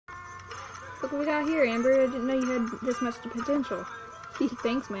Look what we got here, Amber. I didn't know you had this much potential.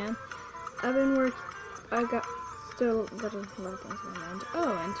 Thanks, man. I got still got a lot of things in my mind.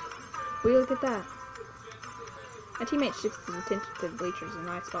 Oh, and will you look at that? My teammate shifts his attention to the bleachers, and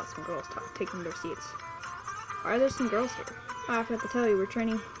I spot some girls taking their seats. Why are there some girls here? I forgot to tell you, we're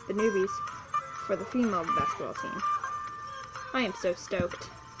training the newbies for the female basketball team. I am so stoked.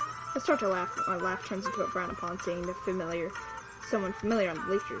 I start to laugh, but my laugh turns into a frown upon seeing someone familiar on the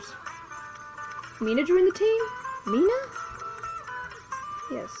bleachers. Mina joined the team? Mina?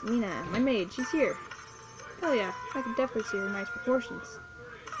 Yes, Mina, my maid, she's here. Hell yeah, I can definitely see her nice proportions.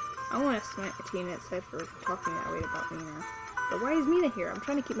 I want to smack my teammate's head for talking that way about Mina. But why is Mina here? I'm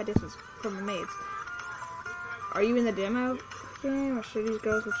trying to keep my distance from the maids. Are you in the demo game, or should these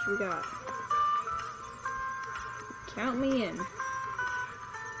girls what we got? Count me in.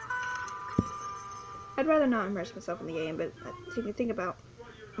 I'd rather not immerse myself in the game, but think about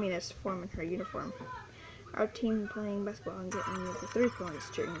Mina's form and her uniform. Our team playing basketball and getting the 3-pointers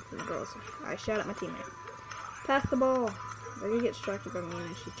cheering from the girls. I shout at my teammate. Pass the ball! I get distracted by Mina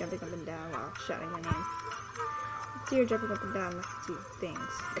and she's jumping up and down while shouting my name. I see her jumping up and down and I can see things.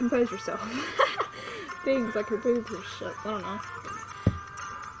 Compose yourself. Things like her boobs or shit. I don't know.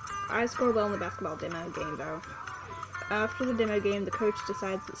 I scored well in the basketball demo game though. After the demo game, the coach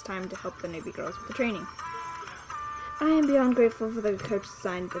decides it's time to help the newbie girls with the training. I am beyond grateful for the coach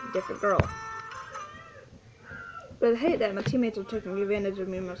assigned a different girl. But I hate that my teammates are taking advantage of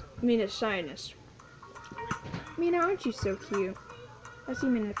Mina's shyness. Mina, aren't you so cute? I see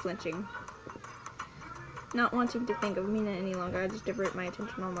Mina flinching. Not wanting to think of Mina any longer, I just divert my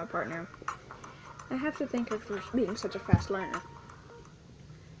attention on my partner. I have to thank her for being such a fast learner.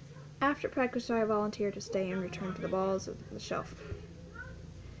 After practice, I volunteer to stay and return to the balls of the shelf.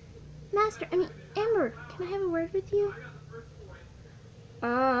 Amber, can I have a word with you?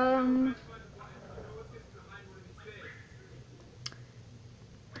 Gotta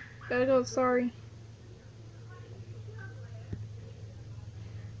go, sorry.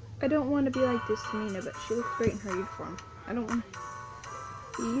 I don't want to be like this to Mina, but she looks great in her uniform. I don't want to...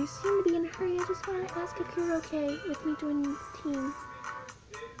 You seem to be in a hurry. I just want to ask if you're okay with me joining the team.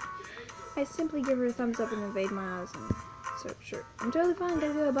 I simply give her a thumbs up and evade my eyes, and so sure. I'm totally fine,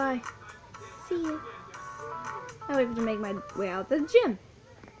 gotta go, bye. See you. I wait to make my way out the gym.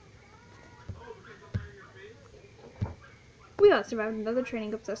 We all survived another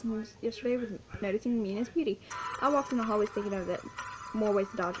training obsession yesterday with noticing Mina's beauty. I walked in the hallways thinking of that more ways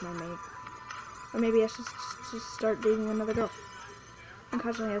to dodge my maid. Or maybe I should just start dating another girl.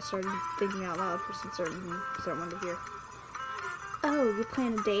 Unconsciously, I started thinking out loud for some someone to hear. Oh, you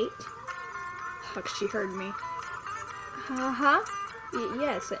plan a date? Huck, she heard me. Huh?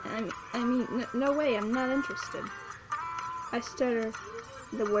 Yes, I mean, no way, I'm not interested. I stutter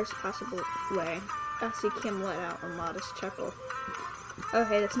the worst possible way. I see Kim let out a modest chuckle. Oh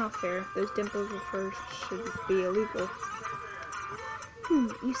hey, that's not fair. Those dimples of hers should be illegal.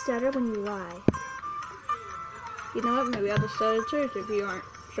 You stutter when you lie. You know what, maybe I'll just stutter too if you aren't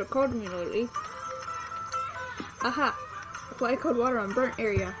so cold to me lately. Aha! Apply cold water on burnt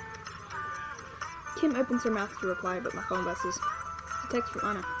area. Kim opens her mouth to reply, but my phone buzzes. A text from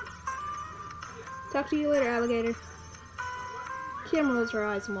Anna. Talk to you later, alligator. Kim rolls her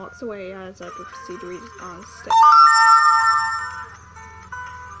eyes and walks away as I proceed to read Anna's text.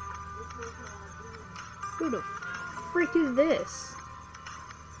 Who the freak is this?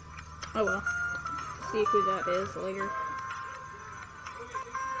 Oh well. See who that is later.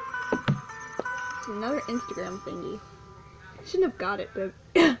 It's another Instagram thingy. Shouldn't have got it, but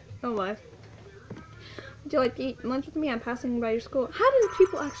oh well. Would you like to eat lunch with me? I'm passing by your school. How do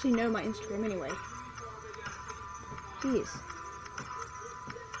people actually know my Instagram anyway? Jeez.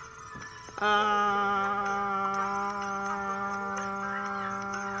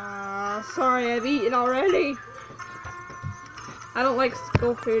 Sorry, I've eaten already. I don't like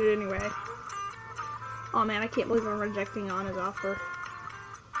school food anyway. Oh man, I can't believe I'm rejecting Anna's offer.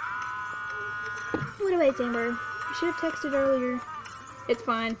 What about Amber? I should have texted earlier. It's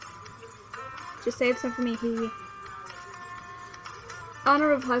fine. Just save some for me, hee. Anna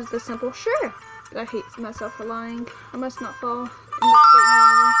replies with a simple, sure. But I hate myself for lying. I must not fall.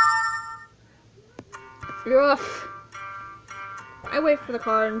 You're off. I wait for the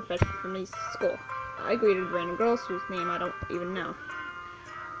car and fetch from the school. I greeted random girls whose name I don't even know.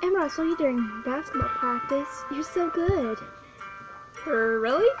 Amber, I saw you during basketball practice. You're so good.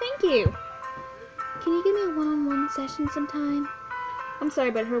 Really? Thank you. Can you give me a one-on-one session sometime? I'm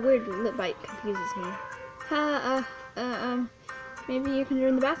sorry, but her weird lip bite confuses me. Maybe you can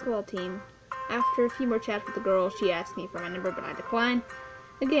join the basketball team. After a few more chats with the girl, she asked me for my number, but I declined.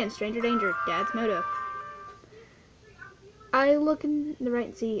 Again, stranger danger. Dad's moto. I look in the right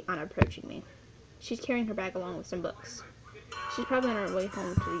and see Anna approaching me. She's carrying her bag along with some books. She's probably on her way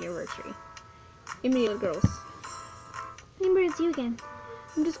home to the university. Immediately, girls. Amber, it's you again.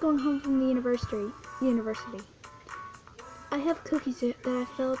 I'm just going home from the university. I have cookies that I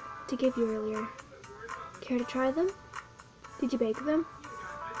failed to give you earlier. Care to try them? Did you bake them?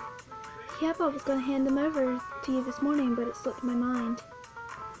 Yep, I was going to hand them over to you this morning, but it slipped my mind.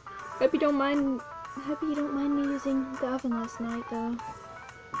 Hope you don't mind me using the oven last night, though.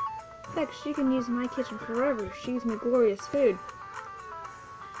 Heck, she can use my kitchen forever. She gives me glorious food.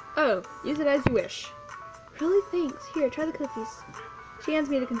 Oh, use it as you wish. Really? Thanks. Here, try the cookies. She hands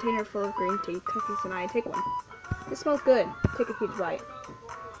me the container full of green tea cookies and I take one. It smells good. Take a huge bite.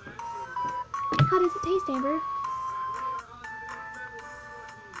 How does it taste, Amber?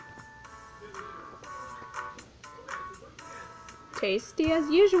 Tasty as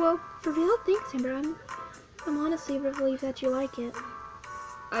usual. For real? Thanks, Amber. I'm honestly relieved that you like it.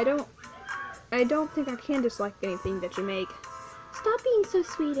 I don't think I can dislike anything that you make. Stop being so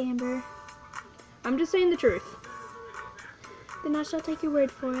sweet, Amber. I'm just saying the truth. Then I shall take your word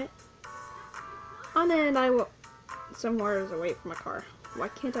for it. Anna and I will somewhere away from a car. Why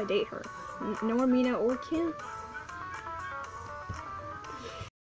can't I date her? Nor Mina or Kim?